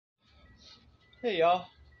Hey y'all,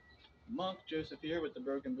 Monk Joseph here with the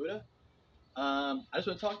Broken Buddha. I just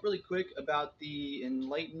want to talk really quick about the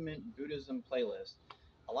Enlightenment Buddhism playlist.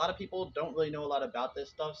 A lot of people don't really know a lot about this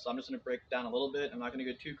stuff, so I'm just going to break it down a little bit. I'm not going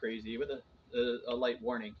to go too crazy with a light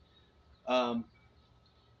warning. Um,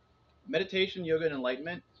 Meditation, yoga, and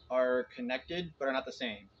enlightenment are connected, but are not the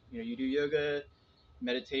same. You do yoga,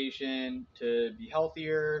 meditation to be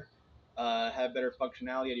healthier, have better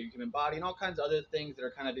functionality of your human body, and all kinds of other things that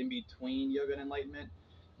are kind of in between yoga and enlightenment.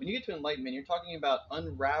 When you get to enlightenment, you're talking about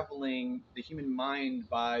unraveling the human mind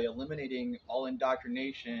by eliminating all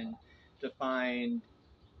indoctrination to find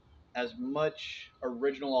as much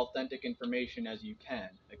original, authentic information as you can.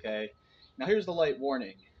 Okay? Now, here's the light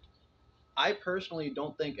warning. I personally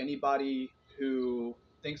don't think anybody who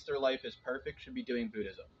thinks their life is perfect should be doing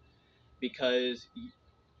Buddhism, because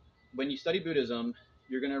when you study Buddhism,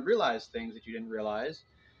 you're going to realize things that you didn't realize.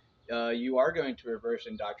 You are going to reverse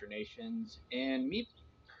indoctrinations. And me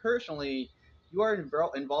personally, you are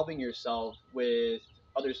involving yourself with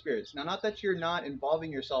other spirits. Now, not that you're not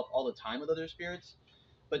involving yourself all the time with other spirits,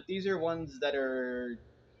 but these are ones that are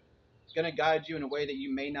going to guide you in a way that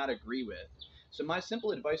you may not agree with. So, my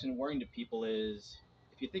simple advice and warning to people is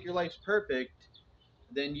if you think your life's perfect,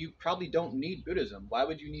 then you probably don't need Buddhism. Why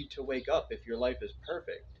would you need to wake up if your life is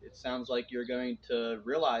perfect? It sounds like you're going to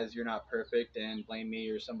realize you're not perfect and blame me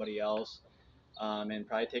or somebody else, and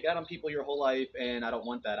probably take it out on people your whole life. And I don't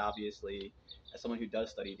want that, obviously, as someone who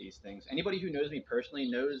does study these things. Anybody who knows me personally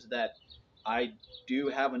knows that I do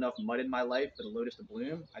have enough mud in my life for the lotus to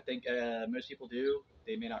bloom. I think most people do.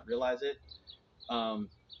 They may not realize it. Um,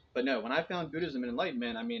 but no, when I found Buddhism and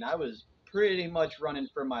enlightenment, I mean, I was pretty much running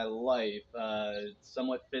for my life,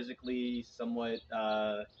 somewhat physically, somewhat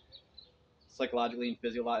psychologically and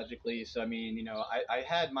physiologically. So I mean, I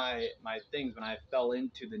had my things when I fell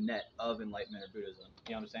into the net of enlightenment or Buddhism.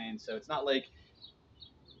 You know what I'm saying? So it's not like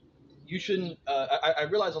you shouldn't. I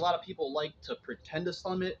realize a lot of people like to pretend to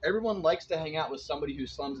slum it. Everyone likes to hang out with somebody who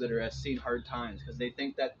slums it or has seen hard times because they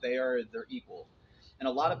think that they are their equal. And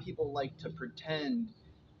a lot of people like to pretend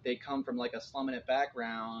they come from like a slumming it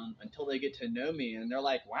background until they get to know me and they're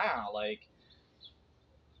like, wow, like,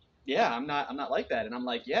 yeah, I'm not like that. And I'm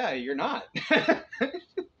like, yeah, you're not.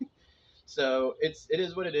 So it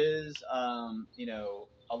is what it is.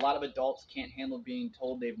 A lot of adults can't handle being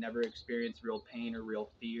told they've never experienced real pain or real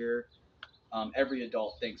fear. Every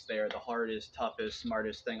adult thinks they are the hardest, toughest,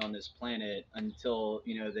 smartest thing on this planet until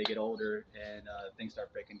they get older and things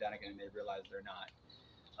start breaking down again and they realize they're not.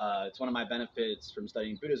 It's one of my benefits from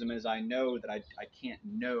studying Buddhism is I know that I can't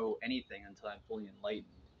know anything until I'm fully enlightened.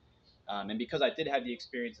 And because I did have the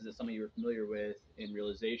experiences that some of you are familiar with in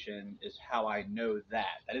realization is how I know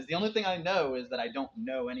that. That is the only thing I know is that I don't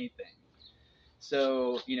know anything.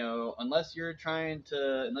 So, unless you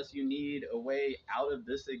need a way out of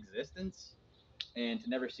this existence and to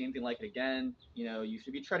never see anything like it again, you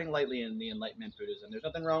should be treading lightly in the Enlightenment Buddhism. There's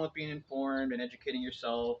nothing wrong with being informed and educating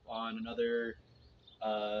yourself on another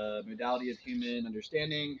modality of human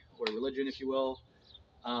understanding or religion, if you will.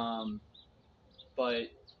 Um, but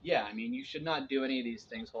yeah, I mean, you should not do any of these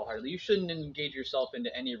things wholeheartedly. You shouldn't engage yourself into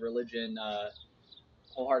any religion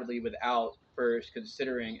wholeheartedly without first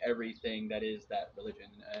considering everything that is that religion.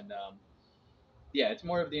 And yeah, it's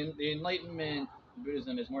more of the Enlightenment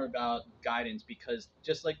Buddhism is more about guidance because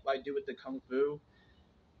just like I do with the Kung Fu,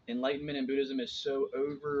 Enlightenment and Buddhism is so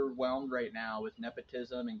overwhelmed right now with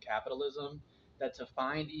nepotism and capitalism that to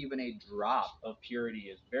find even a drop of purity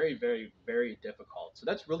is very, very, very difficult. So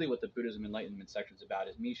that's really what the Buddhism Enlightenment section is about,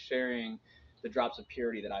 is me sharing the drops of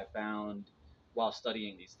purity that I found while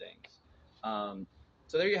studying these things.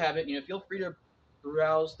 So there you have it. Feel free to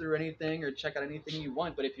browse through anything or check out anything you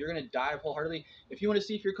want. But if you're going to dive wholeheartedly, if you want to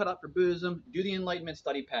see if you're cut out for Buddhism, do the Enlightenment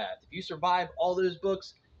study path. If you survive all those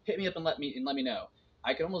books, hit me up and let me know.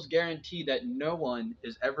 I can almost guarantee that no one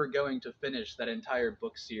is ever going to finish that entire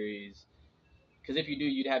book series. Because if you do,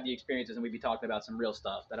 you'd have the experiences, and we'd be talking about some real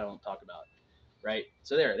stuff that I don't talk about, right?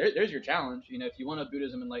 So there's your challenge. If you want a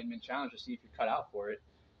Buddhism Enlightenment challenge to see if you're cut out for it,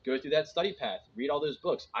 go through that study path, read all those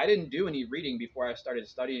books. I didn't do any reading before I started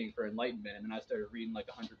studying for Enlightenment, and then I started reading like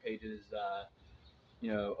 100 pages,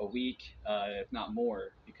 a week, if not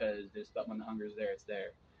more, because this stuff when the hunger's there, it's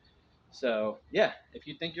there. So yeah, if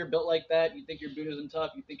you think you're built like that, you think you're Buddhism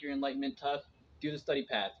tough, you think you're Enlightenment tough, do the study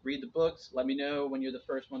path. Read the books. Let me know when you're the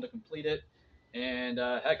first one to complete it. And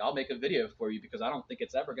heck, I'll make a video for you because I don't think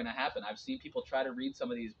it's ever going to happen. I've seen people try to read some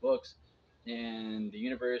of these books, and the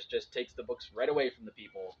universe just takes the books right away from the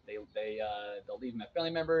people. They'll leave them at family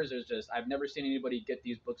members. I've never seen anybody get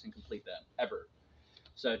these books and complete them ever.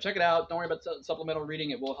 So check it out. Don't worry about supplemental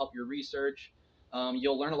reading. It will help your research.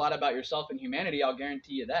 You'll learn a lot about yourself and humanity. I'll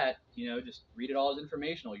guarantee you that. Just read it all as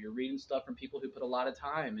informational. You're reading stuff from people who put a lot of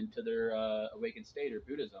time into their awakened state or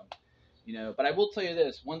Buddhism. But I will tell you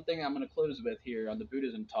this one thing I'm going to close with here on the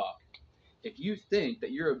Buddhism talk. If you think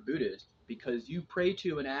that you're a Buddhist because you pray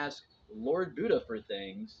to and ask Lord Buddha for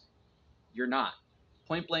things, you're not.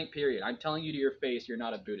 Point blank, period. I'm telling you to your face, you're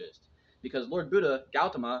not a Buddhist. Because Lord Buddha,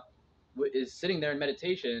 Gautama, is sitting there in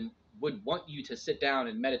meditation, would want you to sit down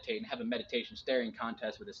and meditate and have a meditation staring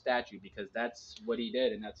contest with a statue, because that's what he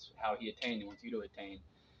did and that's how he attained. He wants you to attain.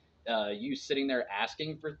 You sitting there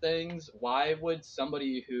asking for things, why would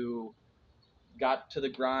somebody who got to the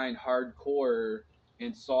grind hardcore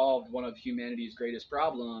and solved one of humanity's greatest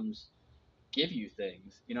problems give you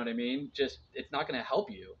things? You know what I mean? Just, it's not going to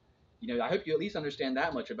help you. I hope you at least understand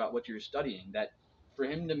that much about what you're studying, that for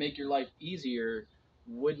him to make your life easier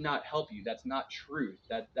would not help you. That's not truth.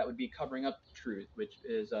 That would be covering up truth, which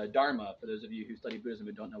is dharma, for those of you who study Buddhism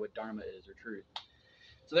and don't know what dharma is or truth.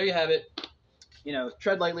 So there you have it.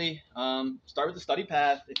 Tread lightly. Start with the study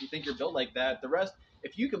path if you think you're built like that. The rest,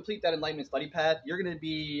 if you complete that enlightenment study path, you're going to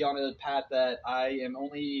be on a path that I am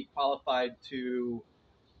only qualified to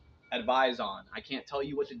advise on. I can't tell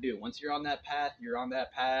you what to do. Once you're on that path, you're on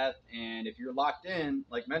that path. And if you're locked in,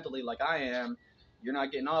 like mentally, like I am, you're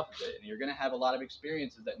not getting off of it. And you're going to have a lot of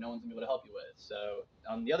experiences that no one's going to be able to help you with. So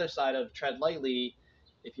on the other side of tread lightly,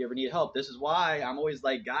 if you ever need help, this is why I'm always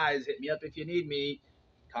like, guys, hit me up if you need me.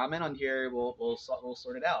 Comment on here. We'll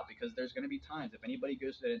sort it out, because there's going to be times, if anybody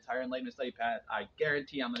goes to that entire enlightenment study path, I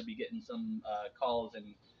guarantee I'm going to be getting some calls and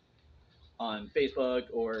on Facebook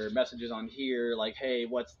or messages on here like, hey,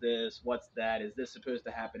 what's this? What's that? Is this supposed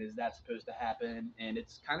to happen? Is that supposed to happen? And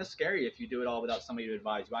it's kind of scary if you do it all without somebody to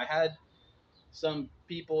advise you. I had some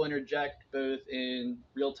people interject both in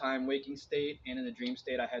real-time waking state and in the dream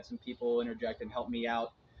state. I had some people interject and help me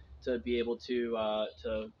out to be able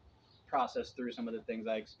to process through some of the things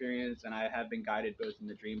I experienced, and I have been guided both in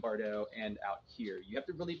the dream bardo and out here. You have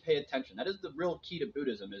to really pay attention. That is the real key to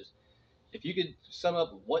Buddhism. Is if you could sum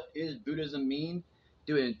up what is Buddhism mean,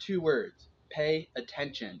 do it in 2 words. Pay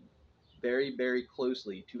attention very, very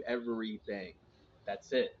closely to everything.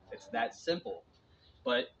 That's it. It's that simple.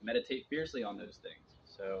 But meditate fiercely on those things.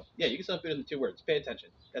 So, yeah, you can sum up Buddhism in 2 words. Pay attention.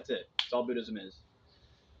 That's it. That's all Buddhism is.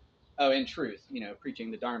 Oh, and truth.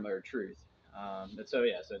 Preaching the Dharma or truth. So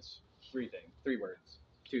it's 3 words.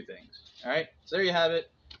 2 things. All right? So there you have it.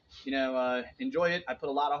 Enjoy it. I put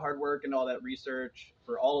a lot of hard work into all that research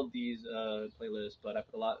for all of these playlists, but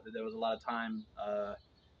there was a lot of time,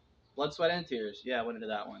 blood, sweat, and tears. Yeah, I went into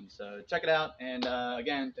that one. So check it out. And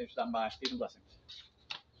again, thanks for stopping by. Peace and blessings.